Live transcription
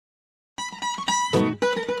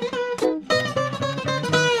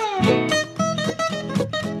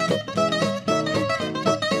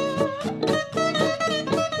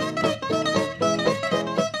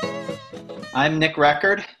I'm Nick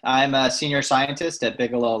Record. I'm a senior scientist at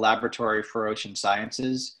Bigelow Laboratory for Ocean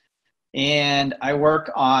Sciences, and I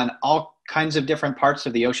work on all kinds of different parts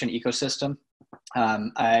of the ocean ecosystem.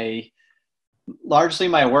 I largely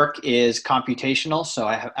my work is computational, so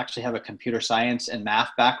actually have a computer science and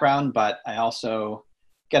math background, but I also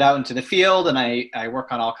get out into the field and I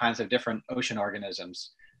work on all kinds of different ocean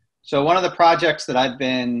organisms. So one of the projects that I've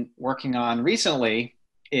been working on recently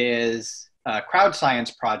is a crowd science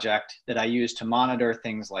project that I use to monitor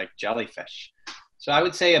things like jellyfish. So I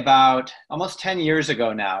would say about almost 10 years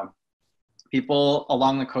ago now, people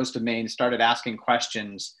along the coast of Maine started asking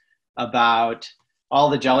questions about all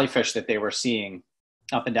the jellyfish that they were seeing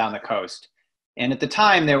up and down the coast. And at the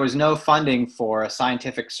time, there was no funding for a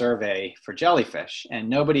scientific survey for jellyfish, and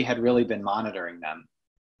nobody had really been monitoring them.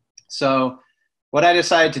 So what I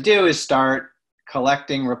decided to do is start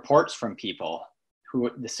collecting reports from people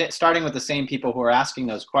starting with the same people who are asking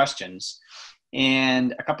those questions.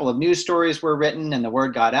 And a couple of news stories were written and the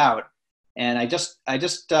word got out. And I just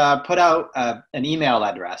put out an email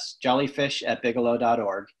address,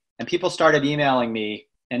 jellyfish@bigelow.org. And people started emailing me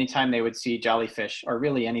anytime they would see jellyfish or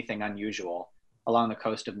really anything unusual along the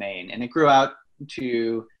coast of Maine. And it grew out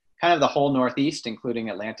to kind of the whole Northeast, including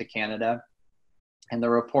Atlantic Canada. And the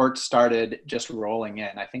reports started just rolling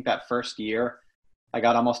in. I think that first year, I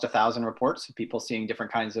got almost 1,000 reports of people seeing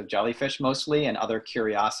different kinds of jellyfish mostly and other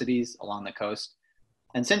curiosities along the coast.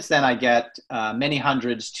 And since then, I get many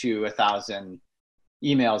hundreds to 1,000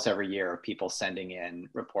 emails every year of people sending in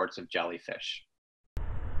reports of jellyfish.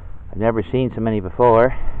 I've never seen so many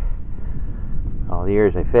before, all the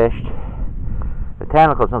years I fished. The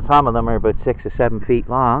tentacles on some of them are about 6 or 7 feet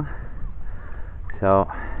long, so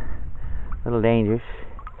a little dangerous.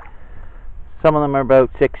 Some of them are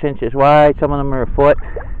about 6 inches wide, some of them are a foot.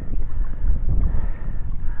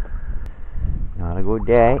 Not a good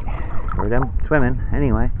day for them swimming,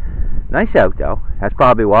 anyway. Nice out though. That's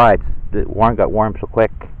probably why the worm got warm so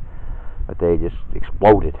quick, but they just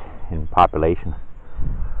exploded in population.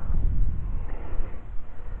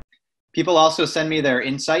 People also send me their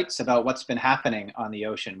insights about what's been happening on the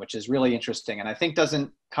ocean, which is really interesting and I think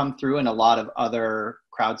doesn't come through in a lot of other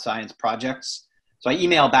crowd science projects. So I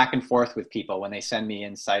email back and forth with people when they send me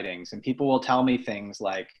in sightings, and people will tell me things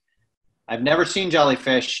like, I've never seen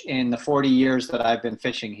jellyfish in the 40 years that I've been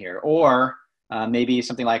fishing here. Or maybe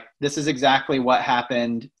something like, this is exactly what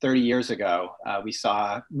happened 30 years ago. We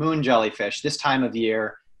saw moon jellyfish this time of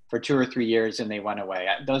year for 2 or 3 years and they went away.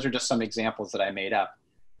 Those are just some examples that I made up.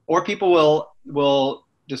 Or people will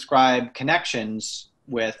describe connections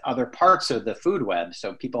with other parts of the food web.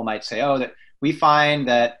 So people might say, oh, that we find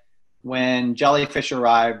that when jellyfish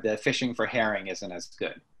arrive, the fishing for herring isn't as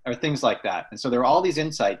good, or things like that. And so there are all these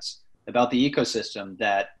insights about the ecosystem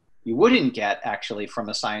that you wouldn't get actually from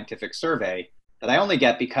a scientific survey that I only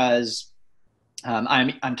get because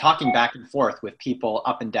I'm talking back and forth with people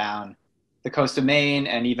up and down the coast of Maine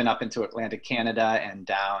and even up into Atlantic Canada and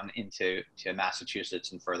down into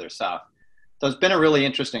Massachusetts and further south. So it's been a really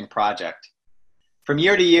interesting project. From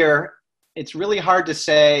year to year, it's really hard to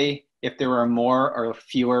say if there were more or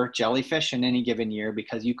fewer jellyfish in any given year,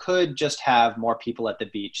 because you could just have more people at the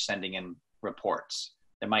beach sending in reports.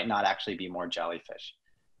 There might not actually be more jellyfish.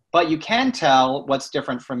 But you can tell what's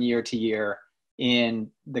different from year to year in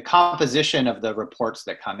the composition of the reports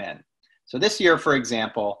that come in. So this year, for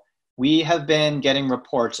example, we have been getting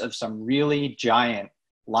reports of some really giant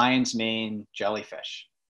lion's mane jellyfish.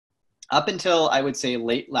 Up until, I would say,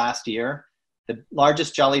 late last year, the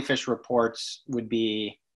largest jellyfish reports would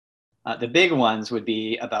be the big ones would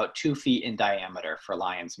be about 2 feet in diameter for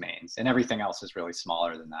lion's manes, and everything else is really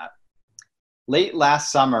smaller than that. Late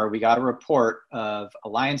last summer, we got a report of a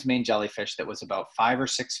lion's mane jellyfish that was about 5 or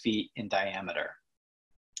 6 feet in diameter.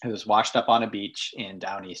 It was washed up on a beach in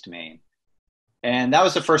down East Maine. And that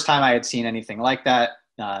was the first time I had seen anything like that.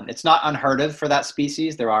 It's not unheard of for that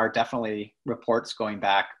species. There are definitely reports going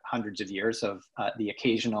back hundreds of years of the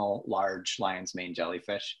occasional large lion's mane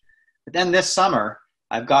jellyfish. But then this summer,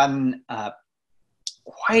 I've gotten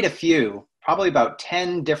quite a few, probably about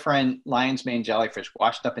 10 different lion's mane jellyfish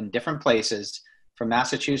washed up in different places from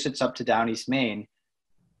Massachusetts up to down East Maine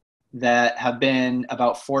that have been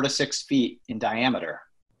about 4 to 6 feet in diameter.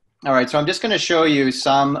 All right, so I'm just going to show you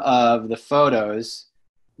some of the photos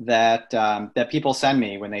that that people send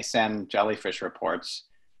me when they send jellyfish reports.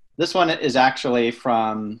 This one is actually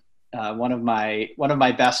from one of my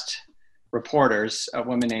best reporters, a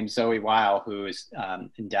woman named Zoe Weil, who's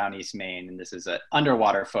in down East Maine, and this is an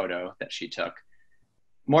underwater photo that she took.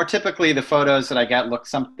 More typically, the photos that I get look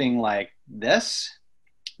something like this.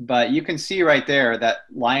 but you can see right there that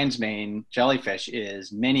lion's mane jellyfish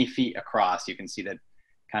is many feet across. You can see the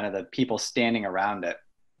kind of the people standing around it.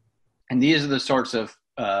 And these are the sorts of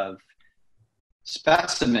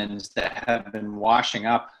specimens that have been washing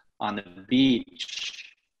up on the beach.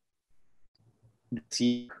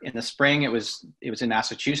 In the spring, it was in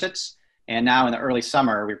Massachusetts, and now in the early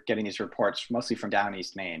summer, we're getting these reports mostly from down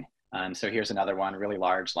East Maine. So here's another one, really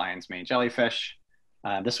large lion's mane jellyfish.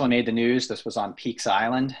 This one made the news. This was on Peaks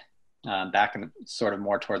Island back in sort of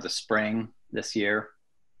more toward the spring this year.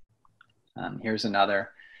 Here's another.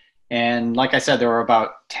 And like I said, there were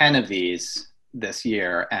about 10 of these this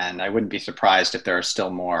year, and I wouldn't be surprised if there are still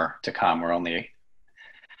more to come. We're only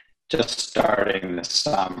just starting this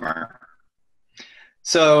summer.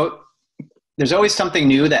 So there's always something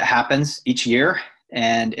new that happens each year,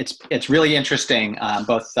 and it's really interesting,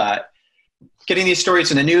 both getting these stories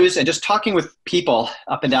in the news and just talking with people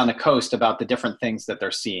up and down the coast about the different things that they're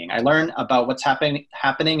seeing. I learn about what's happening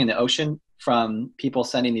in the ocean from people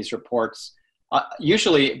sending these reports,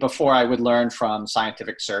 usually before I would learn from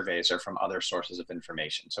scientific surveys or from other sources of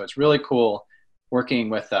information. So it's really cool working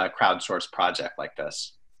with a crowdsourced project like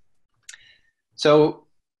this. So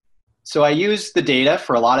I use the data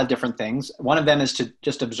for a lot of different things. One of them is to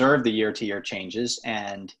just observe the year-to-year changes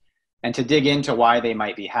and to dig into why they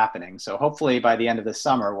might be happening. So hopefully by the end of the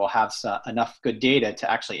summer, we'll have enough good data to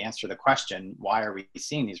actually answer the question, why are we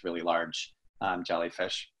seeing these really large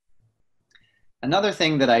jellyfish? Another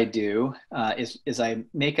thing that I do is I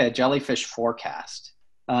make a jellyfish forecast.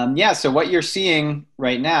 So what you're seeing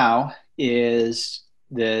right now is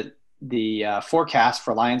the forecast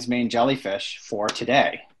for lion's mane jellyfish for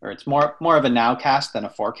today, or it's more of a nowcast than a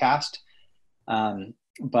forecast.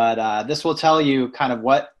 But this will tell you kind of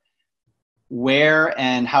where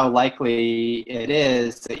and how likely it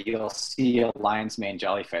is that you'll see a lion's mane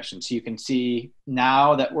jellyfish. And so you can see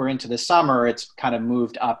now that we're into the summer, it's kind of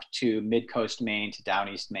moved up to mid-coast Maine, to down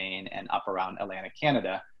east Maine, and up around Atlantic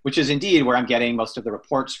Canada, which is indeed where I'm getting most of the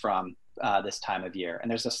reports from this time of year.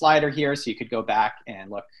 And there's a slider here, so you could go back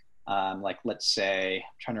and look, like let's say,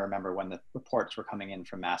 I'm trying to remember when the reports were coming in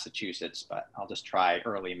from Massachusetts, but I'll just try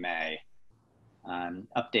early May.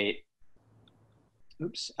 Update.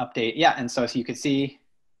 Yeah, and so you can see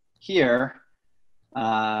here,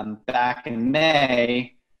 back in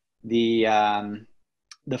May, the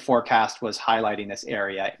forecast was highlighting this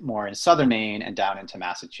area more in southern Maine and down into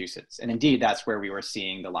Massachusetts. And indeed, that's where we were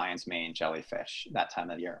seeing the lion's mane jellyfish that time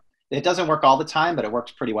of year. It doesn't work all the time, but it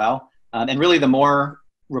works pretty well. And really, the more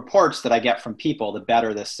reports that I get from people, the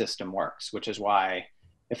better this system works, which is why,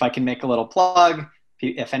 if I can make a little plug,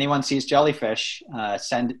 if anyone sees jellyfish,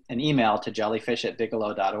 send an email to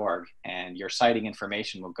jellyfish@bigelow.org, and your sighting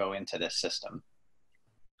information will go into this system.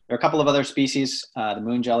 There are a couple of other species, the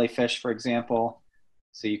moon jellyfish, for example.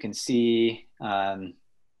 So you can see that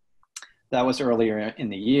was earlier in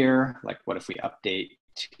the year. Like, what if we update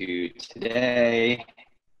to today,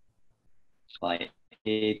 July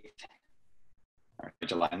 8th, or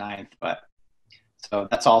July 9th, but so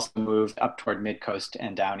that's also moved up toward mid-coast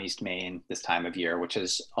and down east Maine this time of year, which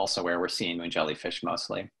is also where we're seeing moon jellyfish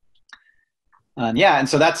mostly. And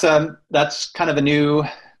so that's kind of a new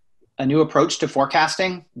approach to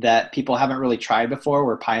forecasting that people haven't really tried before.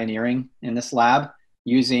 We're pioneering in this lab,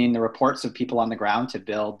 using the reports of people on the ground to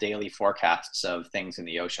build daily forecasts of things in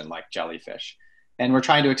the ocean like jellyfish. And we're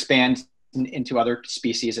trying to expand into other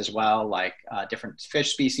species as well, like different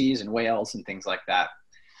fish species and whales and things like that.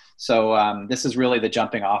 So this is really the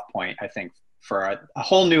jumping off point, I think, for a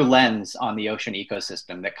whole new lens on the ocean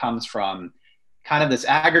ecosystem that comes from kind of this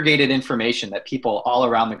aggregated information that people all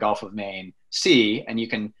around the Gulf of Maine see, and you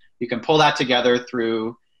can pull that together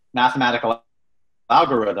through mathematical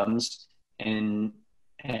algorithms,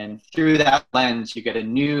 and through that lens, you get a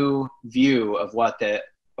new view of what the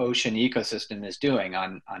ocean ecosystem is doing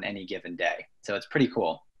on any given day. So it's pretty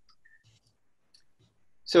cool.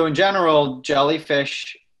 So in general,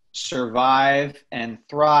 jellyfish survive and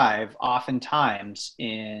thrive oftentimes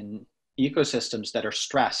in ecosystems that are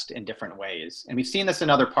stressed in different ways. And we've seen this in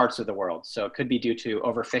other parts of the world. So it could be due to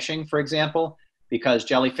overfishing, for example, because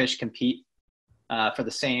jellyfish compete for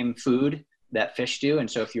the same food that fish do.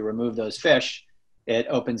 And so if you remove those fish, it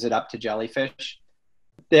opens it up to jellyfish.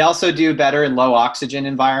 They also do better in low oxygen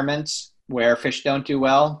environments where fish don't do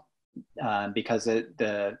well because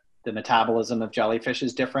the metabolism of jellyfish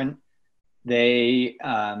is different. They,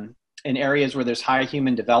 in areas where there's high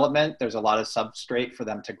human development, there's a lot of substrate for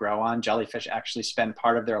them to grow on. Jellyfish actually spend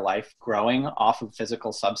part of their life growing off of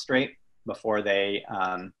physical substrate before they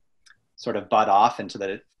sort of bud off into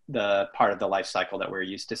the part of the life cycle that we're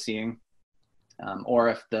used to seeing. Or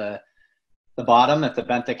if the the bottom, if the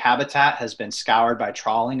benthic habitat has been scoured by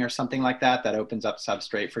trawling or something like that, that opens up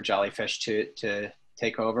substrate for jellyfish to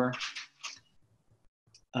take over.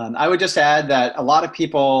 I would just add that a lot of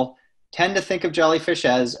people tend to think of jellyfish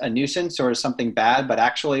as a nuisance or as something bad, but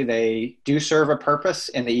actually they do serve a purpose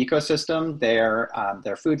in the ecosystem.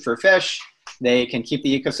 They're food for fish. They can keep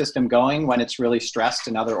the ecosystem going when it's really stressed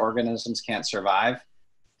and other organisms can't survive.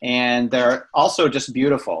 And they're also just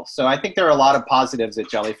beautiful. So I think there are a lot of positives that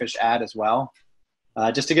jellyfish add as well,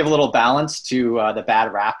 just to give a little balance to the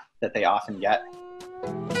bad rap that they often get.